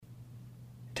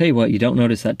Tell you what, you don't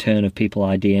notice that turn of people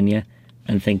IDing you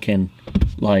and thinking,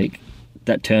 like,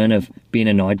 that turn of being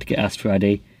annoyed to get asked for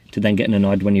ID to then getting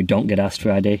annoyed when you don't get asked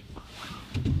for ID.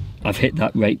 I've hit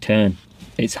that rate turn.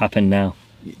 It's happened now.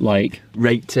 Like,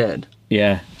 Rate turn?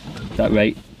 yeah, that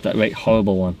rate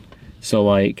horrible one. So,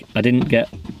 like, I didn't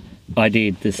get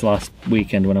ID'd this last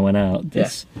weekend when I went out.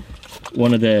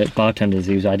 One of the bartenders,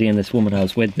 he was IDing this woman I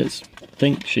was with I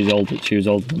think she was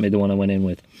older than me, the one I went in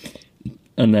with.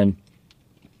 And then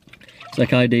it's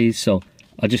like IDs, so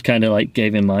I just kind of like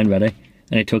gave him mine ready,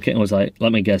 and he took it and was like,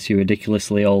 let me guess, you're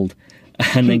ridiculously old,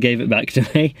 and then gave it back to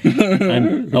me.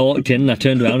 And I walked in and I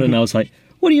turned around and I was like,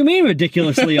 what do you mean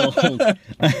ridiculously old?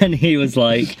 And he was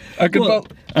like,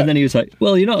 and then he was like,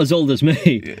 well, you're not as old as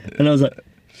me. And I was like,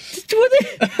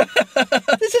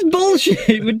 this is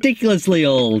bullshit, ridiculously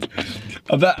old.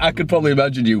 I bet I could probably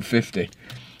imagine you 50.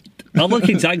 I look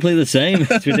exactly the same.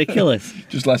 It's ridiculous.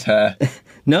 Just less hair.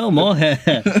 No, more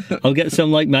hair. I'll get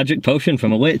some like magic potion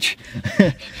from a witch.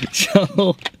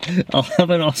 So I'll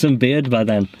have an awesome beard by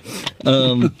then.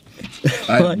 I'm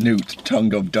Newt,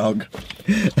 tongue of dog.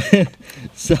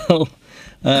 So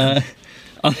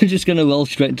I'm just going to roll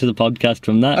straight into the podcast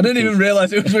from that. I didn't even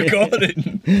realise it was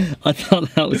recording. I thought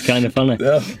that was kind of funny.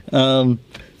 Yeah.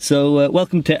 So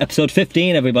welcome to episode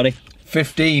 15, everybody.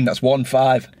 15, that's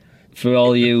 1-5. For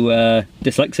all you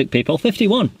dyslexic people,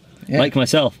 51, like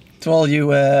myself. To all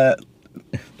you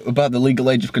about the legal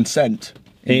age of consent,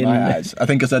 in my eyes. I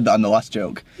think I said that on the last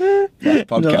joke. Last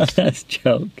podcast. The last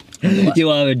joke. You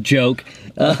are a joke.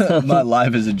 My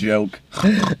life is a joke.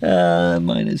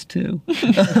 Mine is too.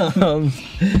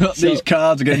 These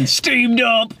cards are getting steamed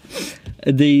up.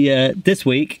 This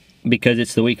week, because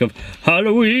it's the week of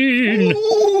Halloween.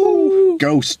 Ooh.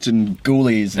 Ghosts and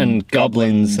ghoulies and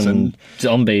goblins and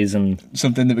zombies and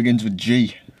something that begins with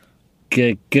G.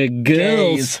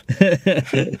 Girls.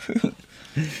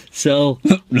 So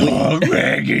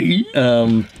Reggie.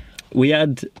 We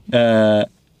had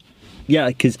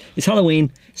because it's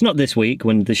Halloween. It's not this week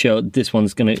when this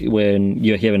one's when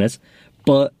you're hearing us,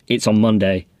 but it's on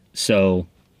Monday. So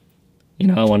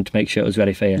I wanted to make sure it was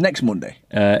ready for you. Next Monday.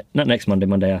 Not next Monday.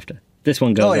 Monday after. This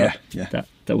one goes up. Yeah. That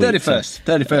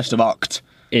 31st of Oct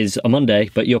is a Monday,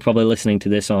 but you're probably listening to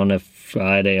this on a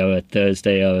Friday or a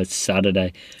Thursday or a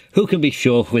Saturday. Who can be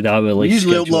sure with our release We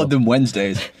usually schedule? upload them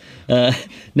Wednesdays. No,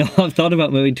 I've thought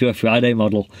about moving to a Friday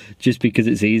model just because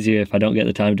it's easier. If I don't get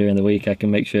the time during the week, I can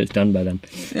make sure it's done by then.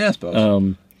 Yeah, I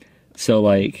suppose. So,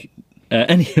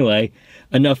 anyway,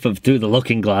 enough of Through the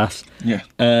Looking Glass. Yeah.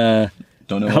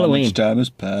 Don't know Halloween. how much time has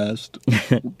passed.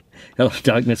 Hello,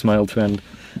 darkness, my old friend.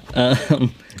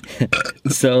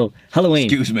 So, Halloween.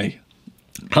 Excuse me.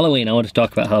 Halloween, I want to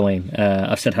talk about Halloween.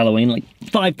 I've said Halloween like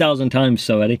 5,000 times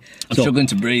already. I'm struggling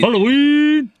to breathe.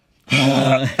 Halloween!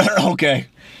 Okay.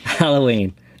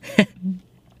 Halloween.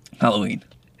 Halloween.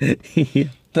 Yeah.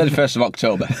 31st of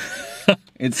October.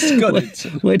 It's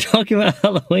good. We're talking about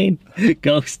Halloween,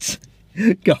 ghosts,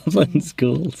 goblins,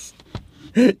 ghouls.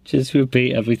 Just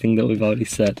repeat everything that we've already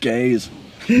said. Gays.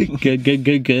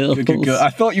 Good girls. I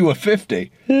thought you were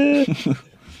 50.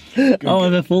 I'll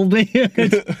have a full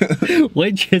beard.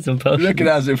 Witches and potions.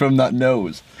 Recognise it from that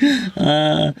nose.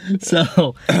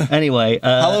 So, anyway.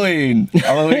 Halloween.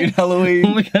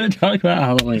 We're going to talk about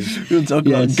Halloween. We're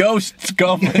talking about ghosts,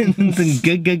 goblins, and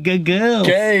good girls.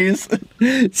 Gays.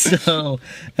 So,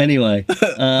 anyway.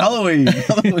 Halloween.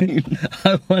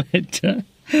 I wanted to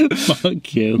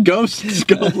fuck you. Ghosts,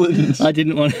 goblins. I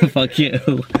didn't want to fuck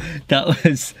you. That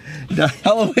was...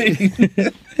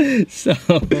 Halloween. So...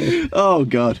 Oh,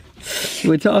 God.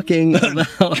 We're talking about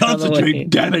Concentrate, Halloween.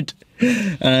 damn it.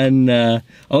 And I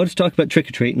want to talk about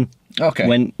trick-or-treating. Okay.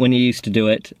 When you used to do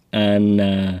it,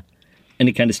 and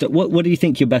any kind of stuff. What do you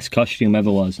think your best costume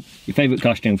ever was? Your favourite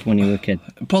costume from when you were a kid?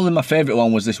 Probably my favourite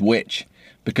one was this witch.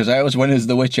 Because I always went as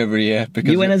the witch every year.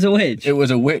 Because you went as a witch? It was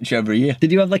a witch every year.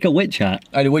 Did you have like a witch hat?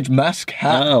 I had a witch mask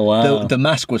hat. Oh, wow. The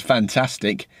mask was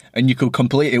fantastic. And you could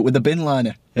complete it with a bin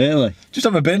liner. Really? Just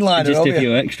have a bin liner Just over if you.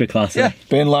 you were extra classy. Yeah,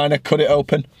 bin liner, cut it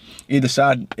open, either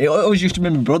side. It always used to be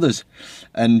my brother's.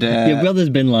 And, Your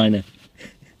brother's bin liner.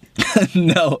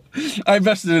 No, I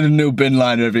invested in a new bin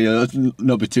liner every year. Let's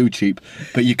not be too cheap.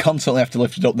 But you constantly have to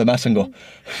lift it up the mess and go.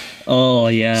 Oh,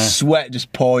 yeah. Sweat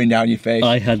just pouring down your face.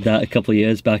 I had that a couple of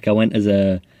years back. I went as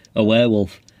a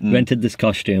werewolf. Rented this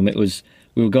costume.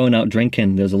 We were going out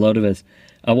drinking. There was a load of us.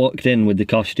 I walked in with the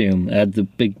costume. I had the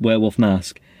big werewolf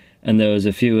mask. And there was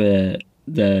a few... it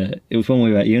was when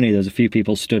we were at uni. There was a few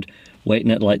people stood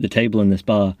waiting at like the table in this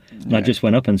bar. And I just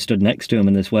went up and stood next to him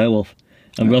in this werewolf.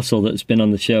 And Russell, that's been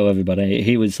on the show, everybody,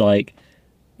 he was like,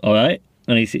 all right.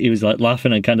 And he was like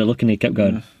laughing and kind of looking. He kept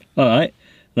going, all right.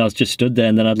 And I was just stood there,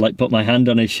 and then I'd like put my hand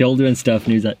on his shoulder and stuff,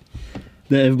 and he was like,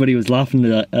 everybody was laughing.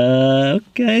 They're like,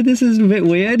 okay, this is a bit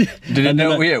weird. Did it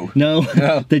know you? No,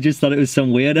 they just thought it was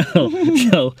some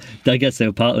weirdo. So I guess they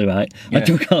were partly right. Yeah. I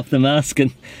took off the mask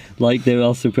and like they were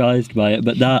all surprised by it.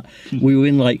 But that we were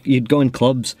in like you'd go in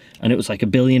clubs and it was like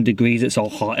 1,000,000,000 degrees. It's all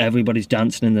hot. Everybody's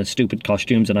dancing in their stupid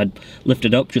costumes, and I'd lift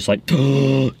it up just like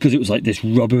because it was like this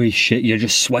rubbery shit. You're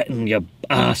just sweating your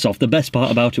ass off. The best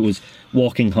part about it was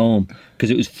walking home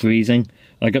because it was freezing.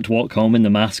 I got to walk home in the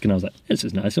mask and I was like, this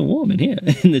is nice and warm in here.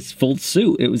 In this full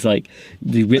suit. It was like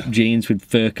the ripped jeans with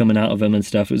fur coming out of them and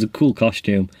stuff. It was a cool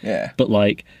costume. Yeah. But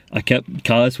like,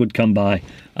 cars would come by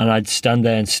and I'd stand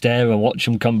there and stare and watch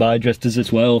them come by dressed as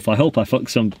this werewolf. I hope I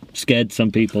scared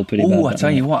some people pretty bad. Oh, I tell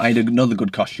you what, I had another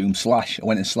good costume, Slash. I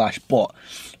went in Slash, but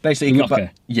basically you could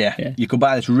you could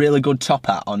buy this really good top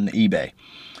hat on eBay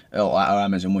or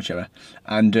Amazon, whichever,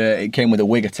 and it came with a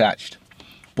wig attached.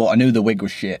 But I knew the wig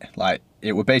was shit. Like,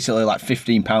 it was basically like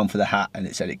 £15 for the hat, and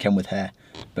it said it came with hair.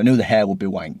 But I knew the hair would be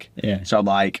wank. Yeah. So I'm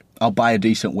like, I'll buy a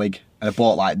decent wig. And I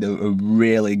bought like a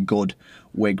really good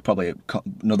wig, probably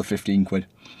another 15 quid.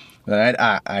 Then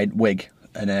I had wig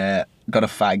and got a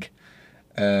fag,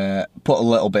 put a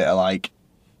little bit of like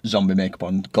zombie makeup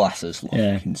on, glasses,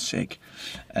 fucking sick.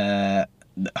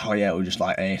 Oh yeah, it was just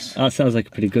like ace. That sounds like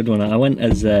a pretty good one. I went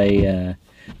as a...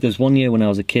 there was one year when I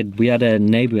was a kid, we had a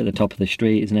neighbour at the top of the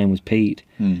street. His name was Pete.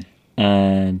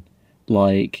 And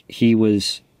like he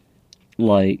was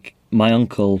like my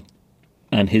uncle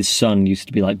and his son used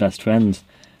to be like best friends,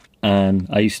 and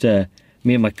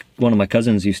me and one of my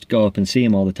cousins used to go up and see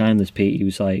him all the time. This Pete, he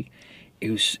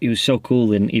was so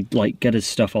cool, and he'd like get his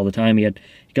stuff all the time. He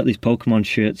got these Pokemon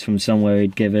shirts from somewhere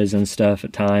he'd give us and stuff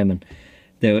at time, and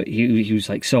he was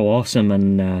like so awesome.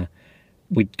 And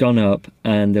we'd gone up,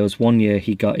 and there was one year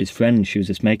he got his friend, she was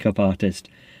this makeup artist,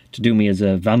 to do me as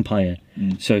a vampire.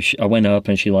 So I went up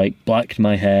and she like blacked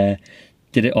my hair,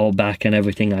 did it all back and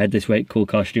everything. I had this really cool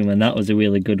costume, and that was a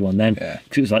really good one then,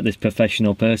 because it was like this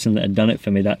professional person that had done it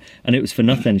for me, and it was for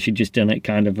nothing. She'd just done it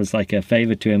kind of as like a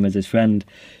favour to him as his friend.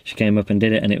 She came up and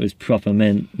did it, and it was proper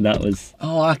mint. That was...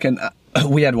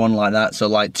 we had one like that. So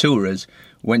like two of us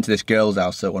went to this girl's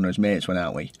house that one of his mates went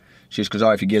out with. She just goes,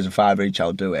 if you give us a £5 each,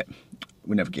 I'll do it.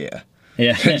 We never get her.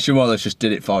 Yeah. She more or less just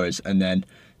did it for us, and then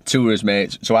two of his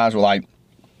mates, so ours were like,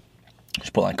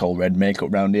 just put like all red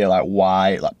makeup round here, like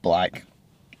white, like black,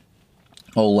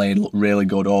 all laid, look really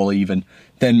good, all even.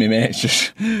 Then my mates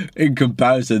just, in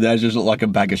comparison, theirs just looked like a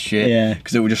bag of shit. Yeah.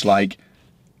 Because they were just like,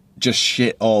 just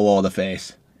shit all over the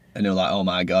face. And they were like, oh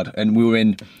my God. And we were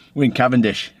in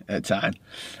Cavendish at the time.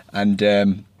 And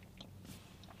there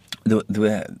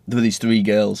were these three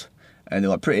girls, and they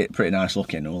were pretty nice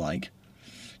looking. They were like,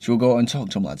 so we'll go and talk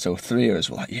to them, lad. So three of us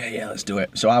were like, yeah, let's do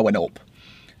it. So I went up.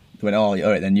 They went, all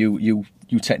right, then you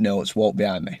take notes, walk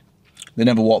behind me. They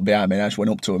never walked behind me, and I just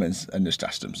went up to them and just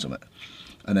asked them something.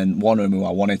 And then one of them who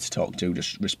I wanted to talk to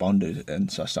just responded,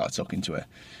 and so I started talking to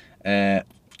her.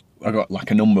 I got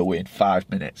like a number with 5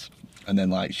 minutes, and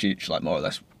then like she like more or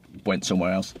less went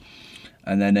somewhere else.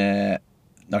 And then I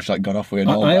just like got off with an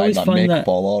I always like, find makeup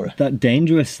all over. that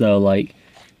dangerous though, like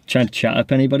trying to chat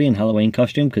up anybody in Halloween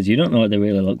costume, because you don't know what they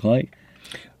really look like.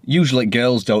 Usually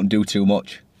girls don't do too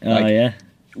much. Yeah.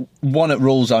 One that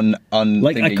rules on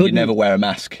Like, thinking you never wear a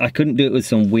mask. I couldn't do it with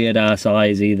some weird ass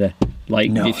eyes either.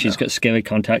 Like if she's got scary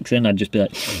contacts in, I'd just be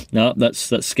like, no,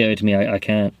 that's scary to me. I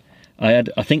can't. I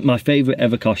think my favourite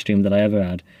ever costume that I ever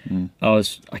had.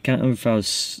 I can't remember if I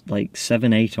was like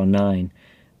 7, 8 or 9,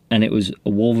 and it was a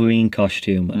Wolverine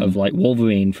costume of like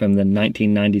Wolverine from the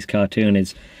 1990s cartoon.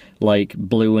 Is like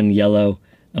blue and yellow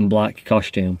and black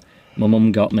costume. My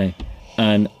mum got me,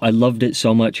 and I loved it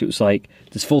so much. It was like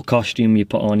this full costume you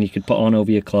could put on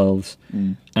over your clothes,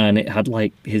 and it had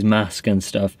like his mask and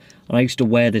stuff. And I used to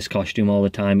wear this costume all the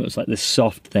time. It was like this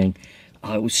soft thing.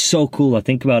 Oh, it was so cool. I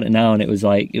think about it now, and it was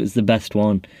the best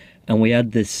one. And we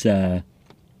had this,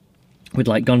 we'd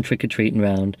like gone trick-or-treating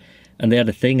round, and they had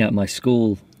a thing at my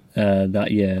school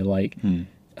that year. Like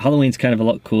Halloween's kind of a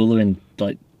lot cooler in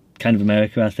like kind of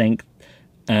America, I think.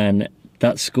 And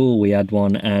that school, we had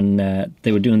one, and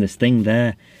they were doing this thing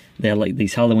there. They had like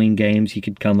these Halloween games you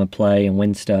could come and play and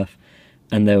win stuff.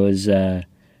 And there was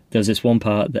this one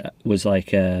part that was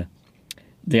like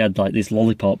they had like these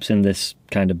lollipops in this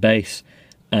kind of base,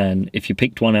 and if you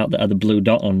picked one out that had a blue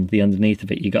dot on the underneath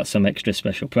of it, you got some extra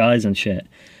special prize and shit.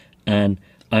 And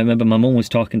I remember my mum was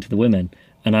talking to the women,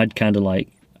 and I'd kind of like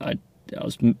I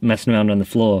was messing around on the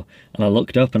floor, and I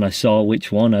looked up and I saw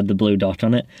which one had the blue dot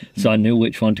on it, so I knew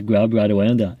which one to grab right away.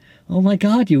 And they're like, oh my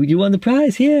God, you won the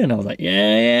prize here. And I was like,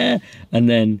 yeah. And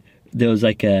then there was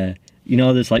like a you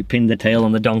know, there's like pin the tail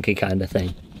on the donkey kind of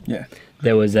thing. Yeah.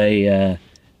 There was it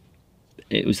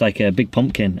was like a big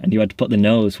pumpkin, and you had to put the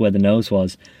nose where the nose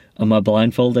was. And my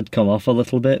blindfold had come off a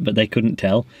little bit, but they couldn't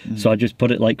tell. So I just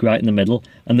put it like right in the middle.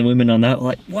 And the women on that were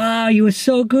like, wow, you were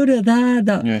so good at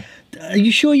that. Yeah. Are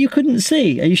you sure you couldn't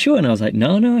see? Are you sure? And I was like,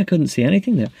 no, I couldn't see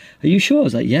anything there. Are you sure? I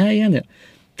was like, yeah. And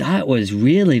that was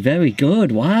really very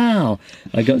good. Wow.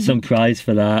 I got some prize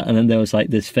for that. And then there was like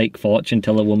this fake fortune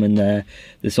teller woman there,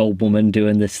 this old woman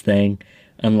doing this thing.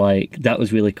 And like, that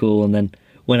was really cool. And then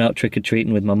went out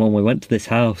trick-or-treating with my mum. We went to this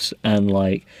house, and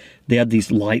like, they had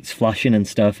these lights flashing and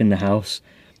stuff in the house,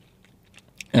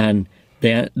 and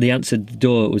they answered the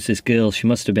door. It was this girl. She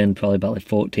must have been probably about like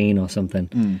 14 or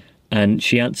something. And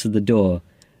she answered the door,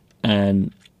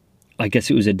 and I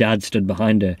guess it was her dad stood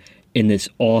behind her in this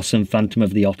awesome Phantom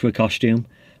of the Opera costume,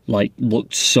 like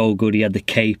looked so good. He had the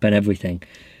cape and everything,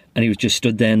 and he was just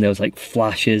stood there, and there was like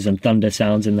flashes and thunder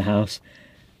sounds in the house.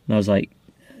 And I was like,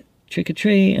 trick or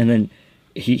treat. And then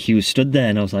he was stood there,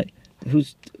 and I was like,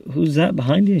 who's that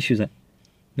behind you? And she was like,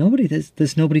 nobody.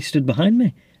 There's nobody stood behind me.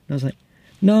 And I was like,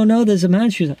 no, there's a man.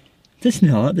 She was like,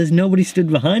 there's nobody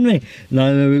stood behind me. And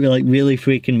I remember like really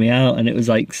freaking me out, and it was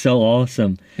like so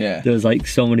awesome. Yeah. There was like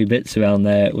so many bits around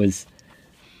there. It was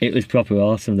proper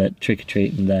awesome, that trick or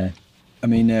treating there. I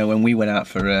mean, when we went out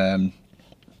for,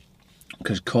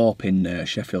 because Co-op in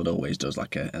Sheffield always does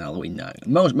like an Halloween night.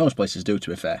 Most places do, to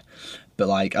be fair. But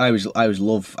like, I always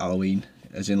love Halloween,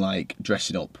 as in like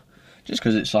dressing up, just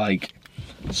because it's like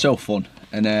so fun.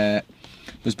 And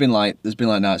there's been like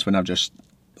nights when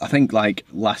I think like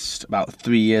about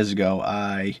 3 years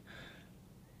ago,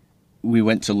 we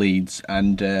went to Leeds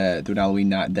and there was an Halloween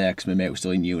night there because my mate was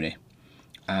still in uni.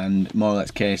 And more or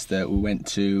less case that we went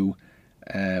to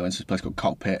this place called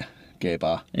Cockpit Gay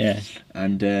Bar. Yeah.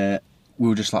 And we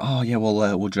were just like, oh yeah,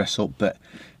 we'll dress up, but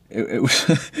it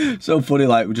was so funny.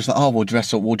 Like, we're just like, oh, we'll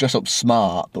dress up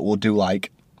smart, but we'll do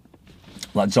like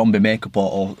zombie makeup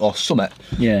or something.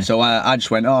 Yeah. So I just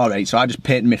went, all right. So I just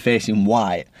painted my face in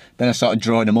white. Then I started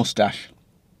drawing a mustache.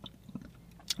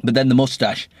 But then the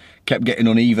mustache kept getting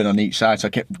uneven on each side, so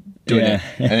I kept doing it,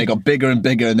 and it got bigger and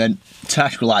bigger, and then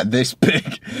Tash was like this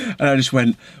big, and I just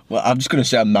went, well, I'm just going to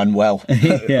say I'm Manuel.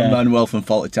 Manuel from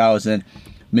Fawlty Towers. And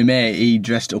my mate, he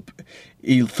dressed up.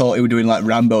 He thought he was doing like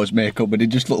Rambo's makeup, but it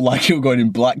just looked like he was going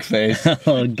in blackface.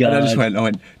 Oh God! And I just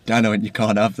went, Dan, you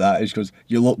can't have that. He just goes,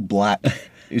 you look black.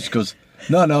 He just goes,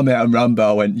 no, mate, I'm Rambo.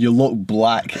 I went, you look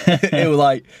black.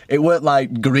 It weren't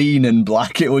like green and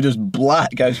black. It was just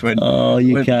black. I just went, oh,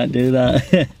 you can't do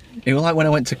that. It was like when I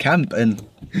went to camp, and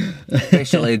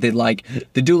basically they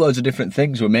do loads of different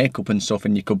things with makeup and stuff,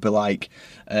 and you could be like,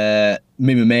 me and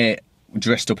my mate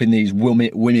dressed up in these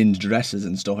women's dresses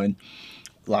and stuff, and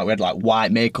like we had like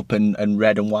white makeup and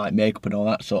red and white makeup and all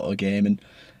that sort of game,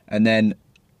 and then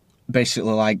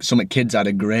basically like some kids had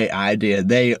a great idea.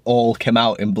 They all came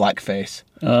out in blackface,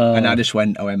 and I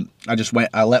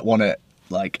let one of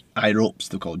like higher ups,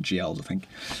 they're called GLs, I think,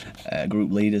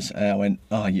 group leaders.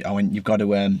 You've got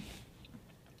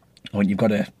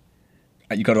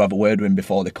to have a word with them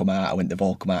before they come out. They've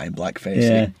all come out in blackface.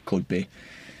 Yeah. It could be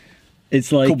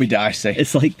dicey.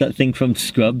 It's like that thing from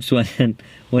Scrubs when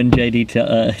JD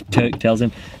Turk tells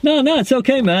him, no, it's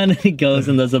okay, man. And he goes,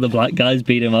 and those other black guys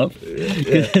beat him up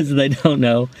because they don't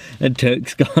know. And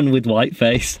Turk's gone with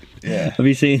whiteface. Yeah. Have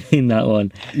you seen that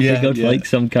one? Yeah. They go to like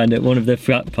some kind of one of their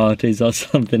frat parties or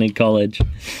something in college,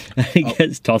 and he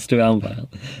gets tossed around by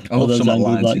all those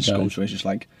angry black guys. School where it's just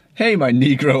like, hey, my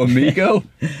Negro amigo.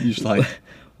 You're just like,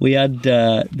 we had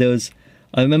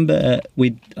I remember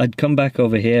I'd come back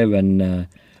over here, and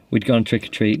we'd gone trick or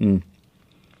treating,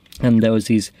 and there was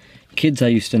these kids I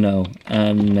used to know,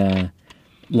 and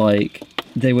like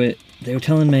they were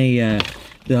telling me, they're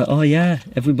like, oh yeah,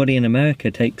 everybody in America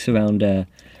takes around a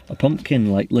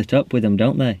pumpkin like lit up with them,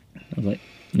 don't they? I was like,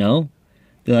 no.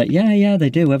 They're like, yeah, they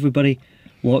do. Everybody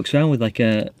walks around with like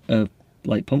a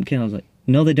like pumpkin. I was like,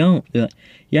 no, they don't. They're like,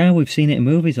 yeah, we've seen it in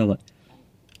movies. I was like,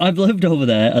 I've lived over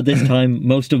there at this time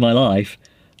most of my life,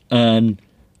 and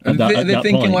they're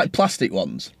thinking point, like plastic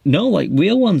ones. No, like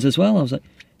real ones as well. I was like,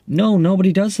 no,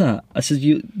 nobody does that. I said,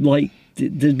 you like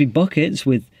there'd be buckets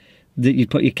with that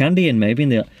you'd put your candy in maybe,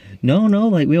 and they're like, no,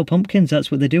 like real pumpkins.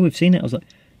 That's what they do. We've seen it. I was like,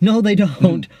 no, they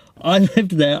don't. I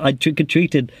lived there. I trick or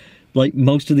treated like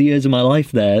most of the years of my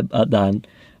life there at Dan,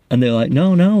 and they're like,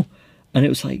 no, and it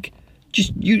was like,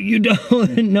 just you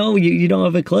don't know, you don't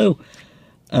have a clue,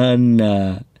 and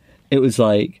it was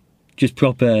like just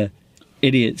proper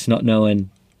idiots not knowing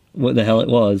what the hell it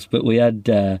was. But we had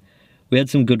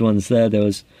some good ones there. There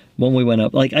was one we went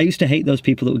up. Like, I used to hate those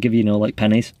people that would give you, like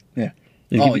pennies. Yeah.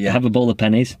 Have a bowl of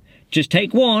pennies. Just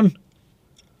take one.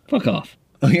 Fuck off.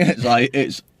 Yeah, it's like,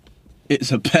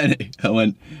 it's a penny. I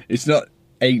went, it's not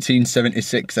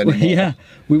 1876 anymore. Yeah,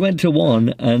 we went to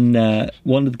one, and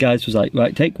one of the guys was like,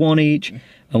 right, take one each.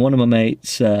 And one of my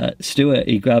mates, Stuart,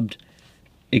 he grabbed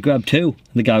two.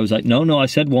 And the guy was like, no, I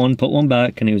said one, put one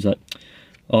back. And he was like,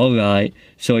 all right.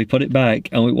 So he put it back,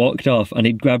 and we walked off, and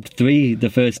he'd grabbed three the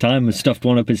first time and stuffed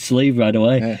one up his sleeve right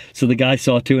away. Yeah. So the guy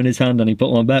saw two in his hand, and he put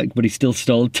one back, but he still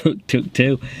took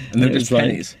two. And they were just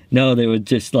pennies? Like, no, they were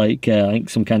just like, I think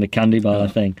some kind of candy bar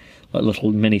thing, like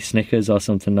little mini Snickers or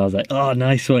something. And I was like, oh,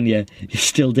 nice one, yeah. You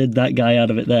still did that guy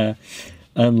out of it there.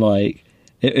 And like,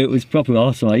 it was proper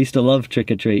awesome. I used to love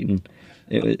trick-or-treating.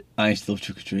 I used to love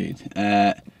trick-or-treating.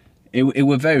 It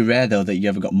were very rare though that you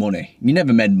ever got money. You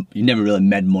never really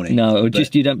made money. No, it would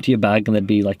just, you'd empty your bag and there'd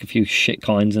be like a few shit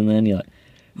coins in there, and you're like,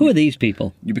 who are these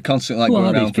people? You'd be constantly like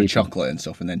going around for chocolate and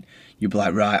stuff, and then you'd be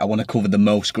like, right, I want to cover the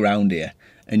most ground here,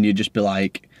 and you'd just be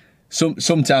like,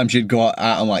 sometimes you'd go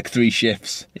out on like 3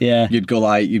 shifts. Yeah. You'd go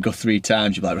 3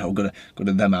 times. You'd be like, right, we'll go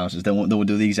to them houses. Then we'll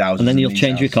do these houses. And then you'll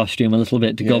change your costume a little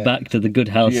bit to go back to the good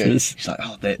houses. Yeah. It's like,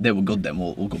 oh, they were good. Then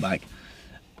we'll go back.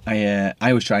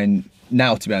 I was trying.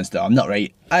 Now, to be honest, though, I'm not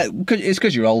right. It's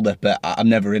because you're older, but I'm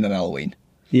never in on Halloween.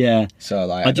 Yeah. So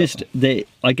like,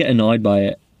 I get annoyed by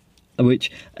it, which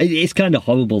it's kind of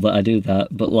horrible that I do that.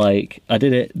 But like, I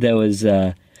did it. There was.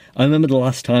 I remember the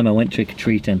last time I went trick or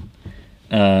treating,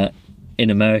 in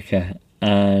America,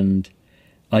 and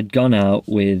I'd gone out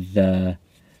with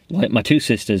like my 2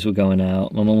 sisters were going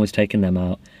out. My mum was taking them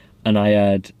out, and I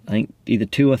had, I think, either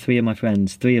 2 or 3 of my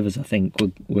friends. 3 of us, I think,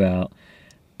 were out,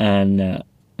 and.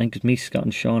 I think it was me, Scott,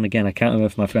 and Sean again. I can't remember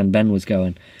if my friend Ben was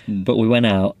going. But we went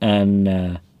out,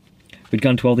 and we'd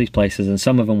gone to all these places, and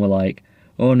some of them were like,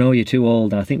 oh, no, you're too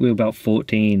old. And I think we were about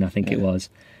 14, I think it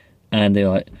was. And they were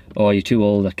like, oh, you're too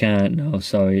old, I can't. No,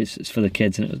 sorry, it's for the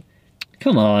kids. And it was,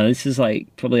 come on, this is like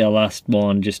probably our last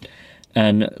one.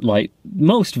 And like,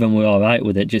 most of them were all right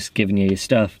with it, just giving you your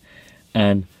stuff.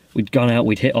 And we'd gone out,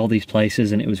 we'd hit all these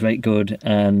places, and it was very good.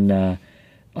 And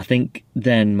I think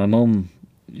then my mum...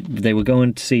 they were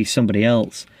going to see somebody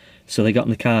else, so they got in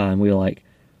the car, and we were like,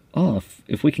 oh,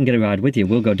 if we can get a ride with you,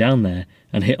 we'll go down there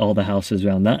and hit all the houses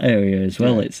around that area as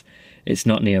well. Yeah. It's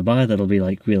not nearby. That'll be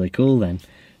like really cool then.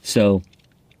 So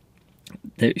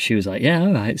she was like, yeah,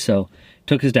 all right. So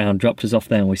took us down, dropped us off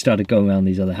there, and we started going around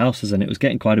these other houses, and it was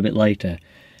getting quite a bit later,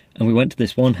 and we went to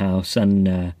this one house,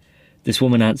 and this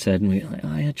woman answered, and we were like,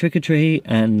 oh yeah, trick or treat.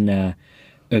 And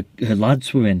her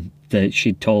lads were in, that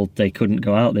she'd told they couldn't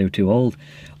go out, they were too old,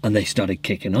 and they started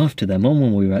kicking off to their mum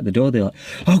when we were at the door. They're like,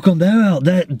 how come they're out,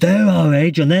 they're our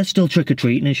age and they're still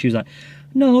trick-or-treating? And she was like,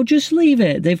 no, just leave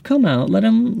it, they've come out, let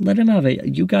them have it,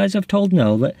 you guys have told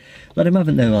no, let them have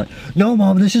it. And they were like, no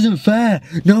mum, this isn't fair,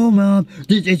 no mum,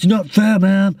 it's not fair,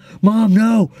 mum,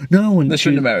 no. And that's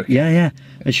in America. Yeah,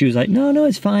 and she was like, no,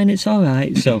 it's fine, it's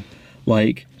alright. So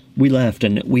like, we left,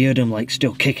 and we heard them like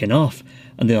still kicking off,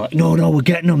 and they're like, no, we're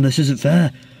getting them, this isn't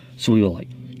fair. So we were like,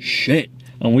 shit.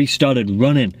 And we started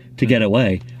running to get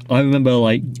away. I remember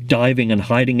like diving and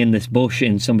hiding in this bush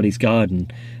in somebody's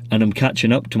garden, and I'm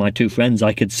catching up to my 2 friends.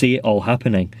 I could see it all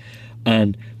happening.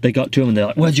 And they got to him, and they're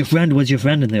like, where's your friend?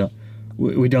 And they're like,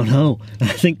 we don't know.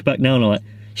 And I think back now, and I'm like,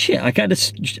 shit,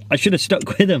 I should have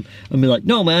stuck with him and be like,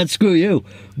 no man, screw you.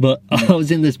 But I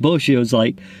was in this bush. I was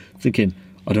like thinking,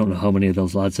 I don't know how many of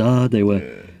those lads are. They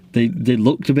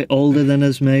looked a bit older than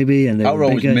us, maybe, and they were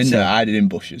always bigger. Minder hiding in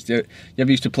bushes. You ever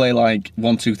used to play like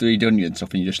 1, 2, 3 dungeon and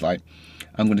stuff, and you're just like,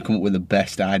 I'm going to come up with the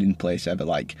best hiding place ever.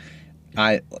 Like,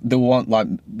 I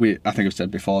think I've said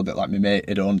before that like my mate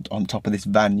had on top of this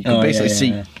van. You can basically see.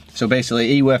 Yeah. So basically,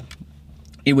 he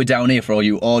were down here for all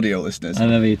you audio listeners. I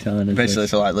remember you telling us. Basically,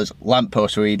 so like there's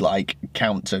lampposts where he'd like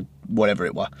count to whatever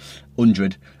it was,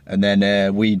 100, and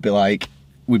then we'd be like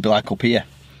up here.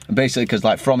 Basically, because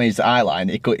like from his eye line,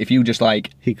 if you just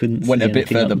like went a bit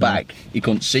further back, he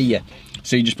couldn't see you.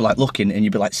 So you'd just be like looking, and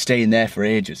you'd be like staying there for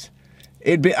ages.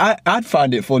 I'd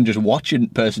find it fun just watching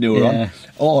the person who were on.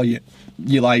 Or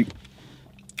you like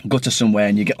go to somewhere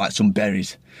and you get like some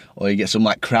berries, or you get some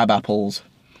like crab apples,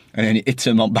 and then you hit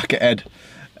them on back of head.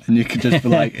 And you could just be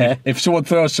like, if someone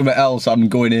throws something else, I'm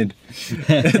going in.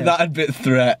 That'd be a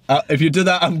threat. If you do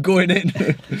that, I'm going in.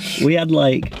 We had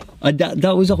like,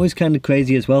 that was always kind of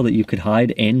crazy as well, that you could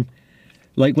hide in.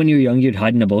 Like when you were young, you'd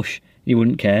hide in a bush. You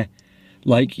wouldn't care.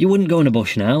 Like, you wouldn't go in a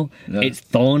bush now. No. It's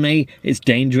thorny. It's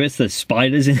dangerous. There's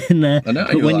spiders in there. I know,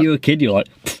 but when you were a kid, you're like,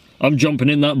 I'm jumping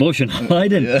in that bush and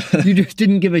hiding. Yeah. You just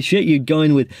didn't give a shit. You'd go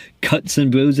in with cuts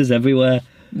and bruises everywhere.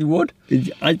 You would?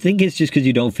 I think it's just because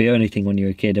you don't fear anything when you're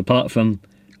a kid, apart from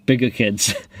bigger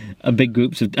kids and big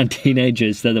groups and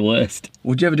teenagers, they're the worst.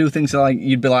 Would you ever do things like,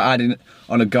 you'd be like hiding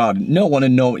on a garden? No one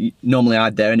would normally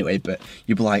hide there anyway, but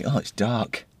you'd be like, oh, it's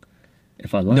dark.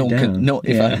 If I lie down.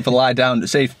 If I lie down,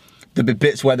 say if there'd be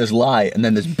bits where there's light and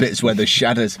then there's bits where there's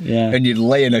shadows, and you'd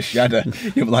lay in a shadow,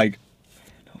 you'd be like,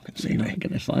 no one can see You're me. not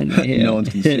going to find me here. No one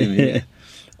can see me. Yeah.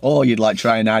 Or you'd like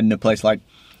try and hide in a place like,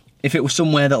 if it was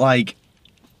somewhere that like,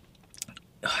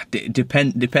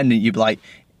 depending, you'd be like,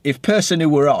 if person who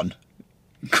were on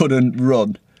couldn't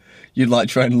run, you'd like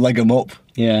try and leg them up.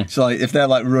 Yeah. So like if they're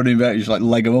like running back, you just like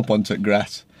leg them up onto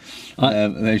grass.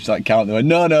 And they just like count. They went,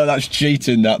 no, that's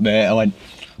cheating, that mate. I went,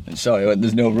 sorry,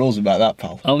 there's no rules about that,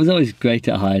 pal. I was always great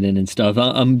at hiding and stuff.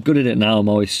 I'm good at it now. I'm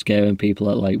always scaring people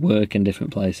at like work and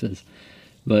different places.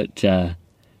 But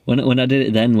when I did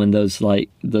it then, when those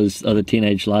other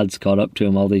teenage lads caught up to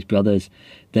him, all these brothers,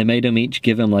 they made them each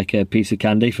give him like a piece of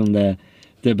candy from their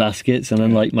baskets, and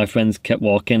then like my friends kept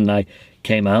walking, and I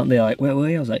came out, and they're like, where were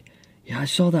you? I was like, yeah, I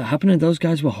saw that happening. Those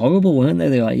guys were horrible, weren't they?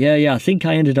 They're like, yeah. I think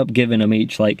I ended up giving them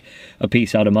each like a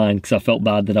piece out of mine because I felt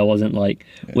bad that I wasn't like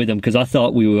with them, because I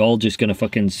thought we were all just gonna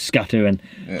fucking scatter and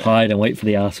hide and wait for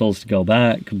the assholes to go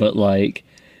back. But like,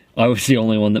 I was the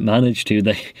only one that managed to.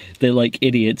 They're like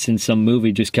idiots in some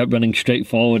movie, just kept running straight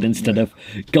forward instead of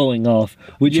going off,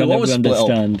 which I never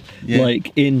understand.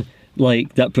 Like in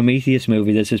like that Prometheus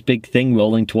movie, there's this big thing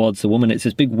rolling towards the woman. It's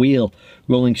this big wheel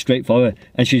rolling straight forward,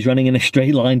 and she's running in a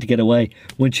straight line to get away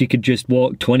when she could just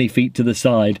walk 20 feet to the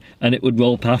side and it would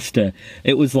roll past her.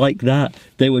 It was like that.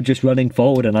 They were just running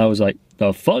forward, and I was like,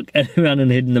 the fuck? And I ran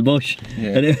and hid in the bush.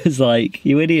 And it was like,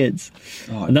 you idiots.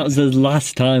 And that was the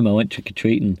last time I went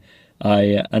trick-or-treating.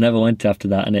 I never went after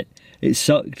that, and it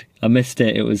sucked. I missed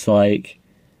it. It was like,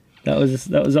 that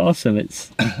was awesome.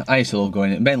 I used to love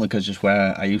going in, mainly because just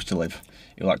where I used to live,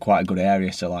 it was like quite a good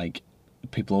area, so like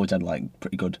people always had like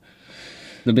pretty good.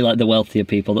 There'd be like the wealthier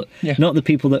people, not the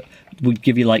people that would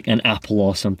give you like an apple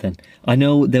or something. I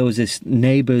know there was this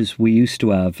neighbours we used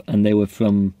to have, and they were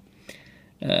from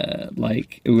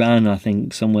like Iran, I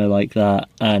think, somewhere like that,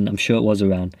 and I'm sure it was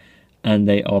Iran,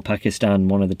 or Pakistan,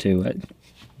 one of the two.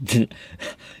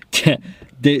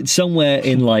 Somewhere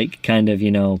in like kind of,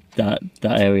 you know, that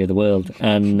area of the world,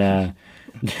 and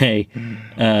they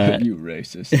you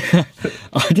racist.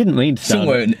 I didn't mean to sound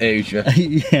somewhere in Asia.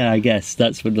 Yeah, I guess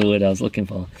that's what the word I was looking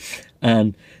for.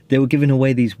 And they were giving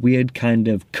away these weird kind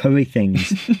of curry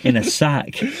things in a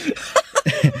sack.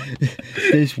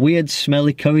 This weird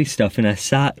smelly curry stuff in a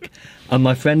sack, and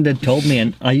my friend had told me,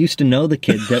 and I used to know the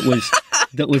kid that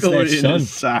was their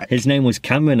son. His name was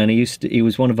Cameron, and he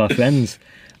was one of our friends.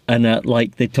 And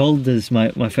like they told us, my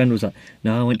friend was like,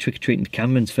 no, I went trick-or-treating to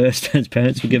Cameron's first. His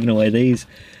parents were giving away these,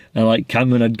 and like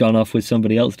Cameron had gone off with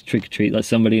somebody else to trick-or-treat, like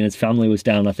somebody in his family was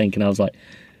down, I think. And I was like,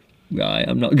 right,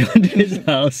 I'm not going to his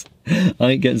house. I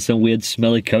ain't getting some weird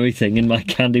smelly curry thing in my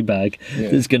candy bag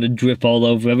that's going to drip all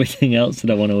over everything else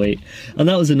that I want to eat. And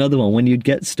that was another one, when you'd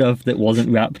get stuff that wasn't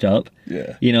wrapped up,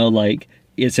 you know, like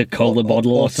it's a cola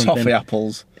bottle or something. Toffee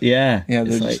apples. Yeah, they're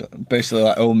just basically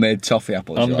like homemade toffee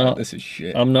apples. Like, this is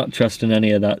shit. I'm not trusting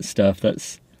any of that stuff.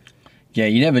 That's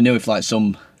you never knew if like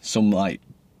some like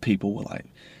people were like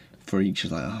freaks,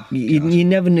 like, oh, you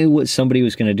never knew what somebody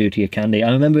was going to do to your candy.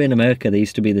 I remember in America there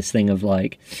used to be this thing of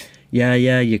like,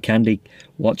 your candy,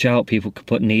 watch out, people could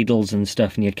put needles and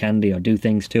stuff in your candy or do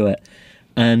things to it.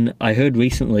 And I heard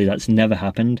recently that's never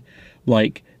happened.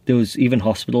 Like, there was even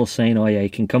hospitals saying, oh yeah, you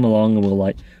can come along and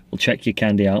we'll check your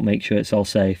candy out, make sure it's all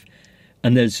safe.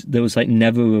 And there was like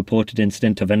never a reported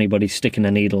incident of anybody sticking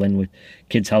a needle in with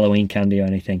kids' Halloween candy or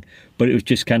anything. But it was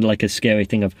just kind of like a scary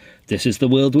thing of, this is the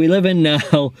world we live in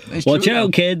now. Watch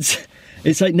out, kids.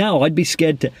 It's like, now I'd be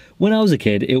scared to. When I was a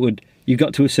kid, you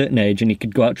got to a certain age and you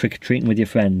could go out trick-or-treating with your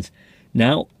friends.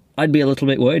 Now I'd be a little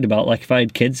bit worried about, like, if I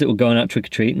had kids that were going out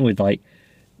trick-or-treating with, like,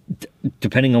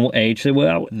 depending on what age they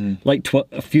were, like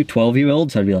a few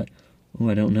 12-year-olds, I'd be like, oh,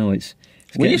 I don't know, it's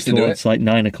we used to do it. It's like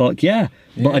 9 o'clock.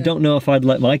 But I don't know if I'd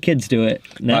let my kids do it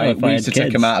now. If we I used to had kids.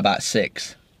 take them out about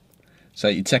 6. So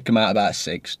you take them out about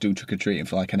 6, do trick-or-treating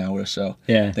for like an hour or so,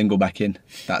 then go back in.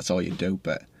 That's all you do.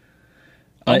 But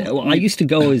I used to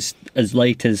go as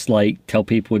late as, like, tell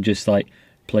people just like,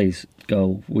 please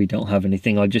go, we don't have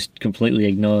anything, or just completely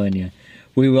ignoring you.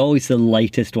 We were always the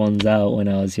latest ones out when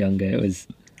I was younger.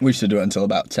 We used to do it until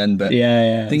about 10, but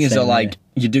the thing is that, like,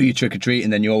 you do your trick-or-treat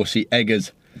and then you always see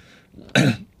eggers.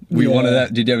 Were you one of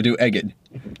that? Did you ever do egging?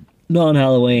 Not on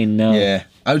Halloween, no. Yeah.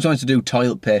 I was trying to do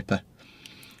toilet paper.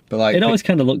 But like, it always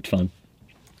kind of looked fun.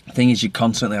 The thing is, you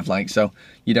constantly have, like, so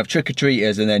you'd have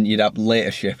trick-or-treaters and then you'd have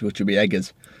later shift, which would be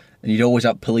eggers. And you'd always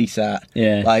have police out.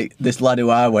 Yeah. Like, this lad who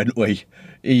I went with,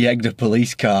 he egged a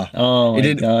police car. Oh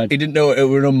my God. He didn't know it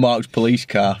was an unmarked police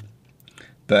car,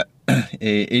 but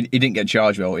he didn't get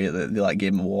charged with it. They like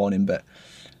gave him a warning, but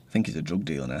I think he's a drug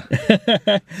dealer now.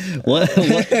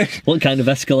 What kind of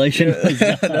escalation was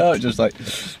that? No, just like,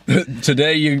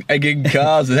 today you egging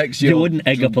cars, the next You wouldn't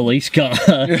egg a police car.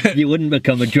 You wouldn't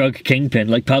become a drug kingpin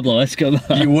like Pablo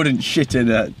Escobar. You wouldn't shit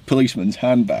in a policeman's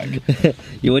handbag.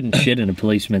 You wouldn't shit in a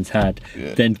policeman's hat,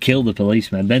 then kill the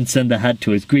policeman, then send the hat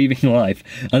to his grieving wife,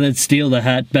 and then steal the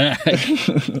hat back.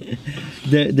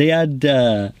 they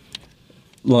had,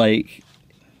 like...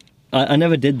 I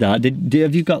never did that.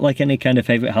 Have you got like any kind of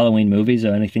favourite Halloween movies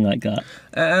or anything like that?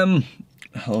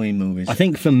 Halloween movies. I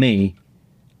think for me,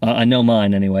 I know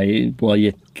mine anyway. Well,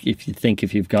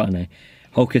 if you've got any,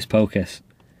 Hocus Pocus.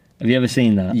 Have you ever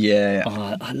seen that? Yeah.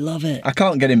 Oh, I love it. I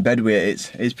can't get in bed with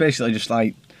it. It's basically just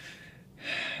like,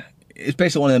 it's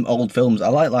basically one of them old films. I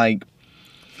like.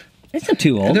 It's not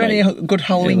too old. Are there any good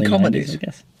Halloween early comedies? 90s, I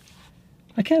guess.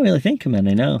 I can't really think of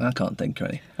many, no. I can't think of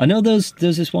any. I know there's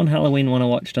this one Halloween one I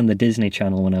watched on the Disney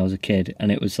Channel when I was a kid,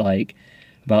 and it was like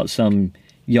about some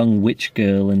young witch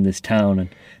girl in this town, and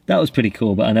that was pretty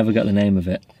cool, but I never got the name of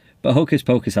it. But Hocus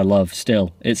Pocus I love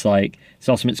still. It's like, it's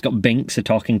awesome. It's got Binks, a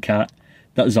talking cat,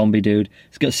 that zombie dude.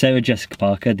 It's got Sarah Jessica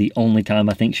Parker, the only time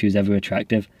I think she was ever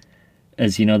attractive,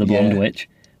 as, you know, the blonde witch.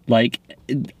 Like,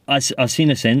 I've seen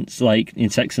her since, like, in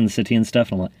Sex and the City and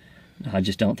stuff, and I'm like, I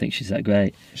just don't think she's that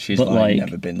great. She's like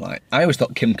never been like... I always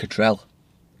thought Kim Cattrall.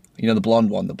 You know, the blonde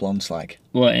one, the blonde slag.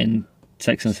 What, in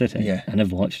Sex and the City? Yeah. I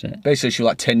never watched it. Basically, she was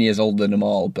like 10 years older than them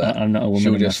all, but I'm not a woman she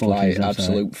was in my just like 40s,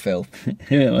 absolute filth.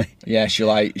 Really? Yeah, she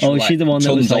like... Is she the one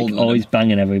that was like always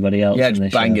banging everybody else? Yeah, in just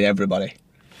this banging show? everybody.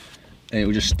 And it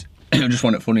was just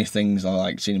one of the funniest things I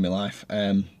like seen in my life.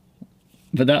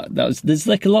 But that was... There's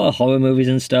like a lot of horror movies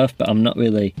and stuff, but I'm not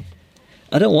really...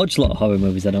 I don't watch a lot of horror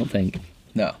movies, I don't think.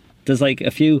 No. There's like a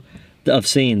few that I've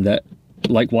seen that,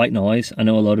 like White Noise. I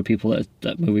know a lot of people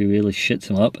that movie really shits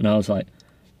them up, and I was like,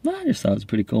 nah, I just thought it was a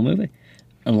pretty cool movie.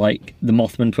 And like The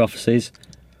Mothman Prophecies,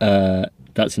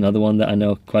 that's another one that I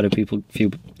know quite a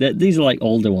few. These are like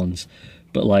older ones,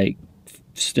 but like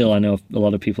still I know a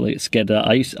lot of people that get scared of that.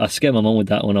 I scare my mum with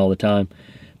that one all the time.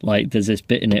 Like there's this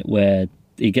bit in it where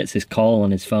he gets this call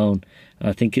on his phone, and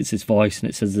I think it's his voice, and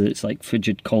it says that it's like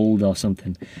frigid cold or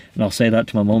something. And I'll say that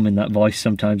to my mum in that voice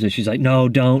sometimes, and she's like, no,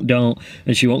 don't.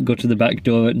 And she won't go to the back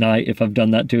door at night if I've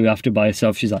done that to her after by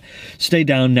herself. She's like, stay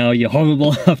down now, you're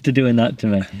horrible after doing that to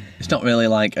me. It's not really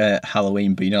like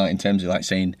Halloween, but you know, in terms of like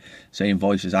saying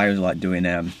voices, I was like doing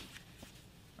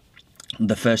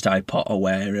the first Harry Potter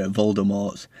where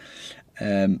Voldemort's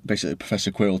basically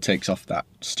Professor Quirrell takes off that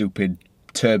stupid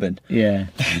turban. Yeah.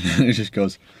 And it just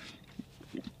goes...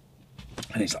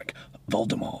 And he's like,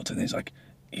 Voldemort. And he's like,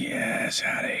 yes,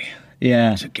 Harry.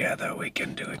 Yeah. Together we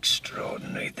can do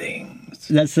extraordinary things.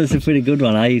 That's a pretty good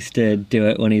one. I used to do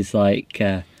it when he's like,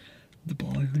 the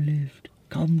boy who lived,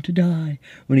 come to die.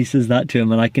 When he says that to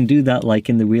him, and I can do that like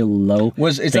in the real low.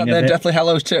 Is that their Deathly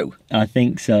Hallows too? I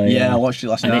think so, yeah. Yeah, I watched it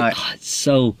last night. It's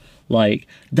so, like,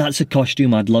 that's a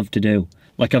costume I'd love to do.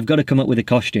 Like, I've got to come up with a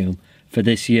costume for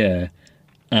this year,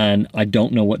 and I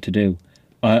don't know what to do.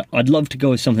 I'd love to go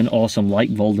with something awesome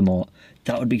like Voldemort.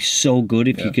 That would be so good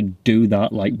if you could do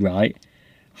that, like, right.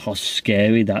 How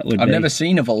scary that would be. I've never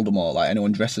seen a Voldemort, like,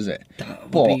 anyone dresses it.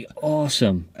 That would be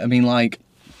awesome. I mean, like,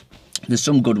 there's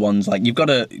some good ones. Like, you've got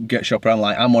to get shop around.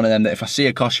 Like, I'm one of them that if I see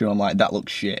a costume, I'm like, that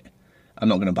looks shit. I'm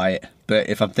not going to buy it. But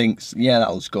if I think, yeah,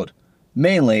 that looks good.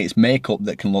 Mainly, it's makeup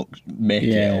that can make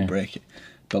it or break it.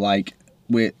 But, like,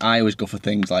 I always go for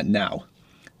things like now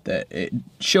that it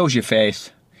shows your face.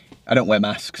 I don't wear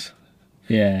masks.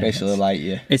 Yeah. Basically, like,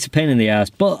 yeah. It's a pain in the ass,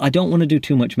 but I don't want to do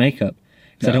too much makeup.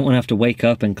 Because I don't want to have to wake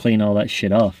up and clean all that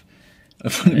shit off.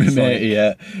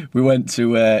 Yeah. We went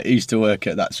to, he used to work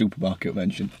at that supermarket I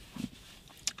mentioned.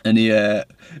 And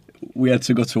we had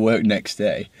to go to work next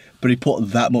day, but he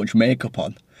put that much makeup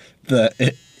on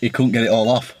that he couldn't get it all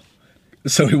off.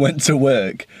 So he went to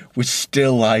work with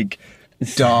still, like,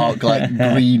 dark, like,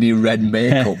 greeny red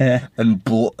makeup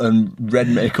and red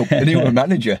makeup. And he was a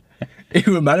manager. He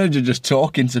was a manager just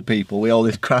talking to people with all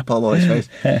this crap all over his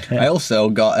face. I also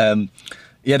got,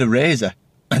 he had a razor.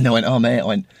 And I went, oh, mate,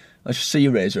 let's just see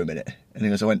your razor a minute. And he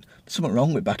goes, there's something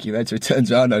wrong with the back of your head. So he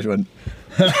turns around and I just went,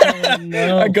 oh,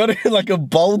 no. I got it in like a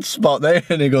bald spot there.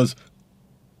 And he goes,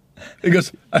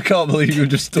 I can't believe you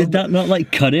just Did that not,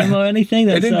 like, cut him or anything?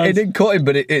 It didn't cut him,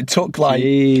 but it took, like...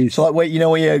 Jeez. So, like, wait, you know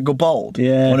where you go bald?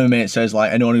 Yeah. One of my mates says,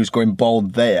 like, anyone who's going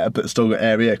bald there, but still got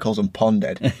hair here, calls them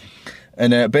pondhead.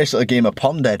 And basically gave him a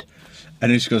pondhead.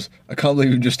 And he just goes, I can't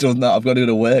believe you've just done that. I've got to go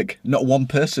to work. Not one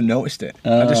person noticed it.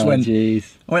 I just went,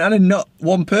 jeez. I did not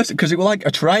one person, because it was like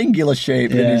a triangular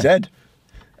shape in his head.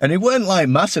 And it weren't like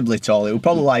massively tall. It was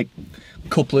probably like a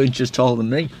couple of inches taller than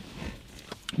me.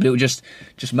 But it was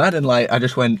just mad. And like, I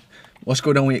just went, what's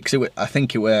going on with you? Because I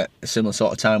think it were a similar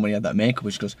sort of time when he had that makeup. He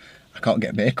just goes, I can't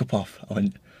get makeup off.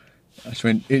 I just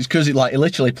went, it's because it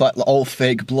literally like all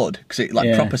fake blood. Because it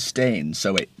proper stains,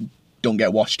 so it don't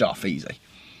get washed off easy.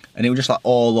 And it was just like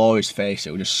all over his face.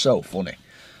 It was just so funny.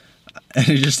 And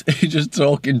he's just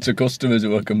talking to customers who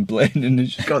were complaining.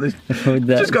 He's just got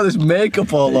this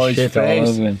makeup all over his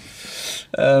face.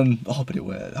 But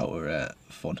that were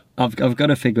fun. I've got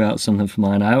to figure out something for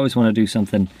mine. I always want to do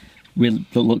something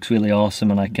that looks really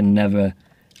awesome, and I can never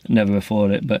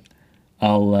afford it. But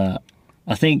I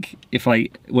think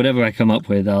whatever I come up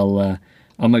with, I'll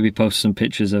maybe post some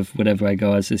pictures of whatever I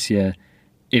go as this year,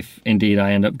 if indeed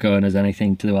I end up going as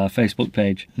anything, to our Facebook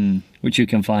page, which you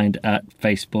can find at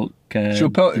Facebook.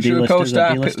 Should we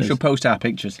post our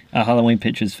pictures? Our Halloween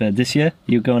pictures for this year?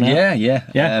 You going out?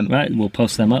 Yeah. Right, we'll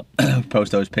post them up.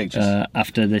 Post those pictures.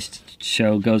 After this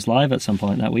show goes live at some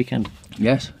point that weekend.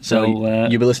 Yes. So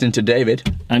you'll be listening to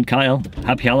David. And Kyle.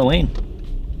 Happy Halloween.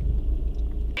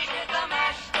 He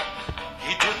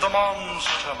did the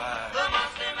Monster Mash.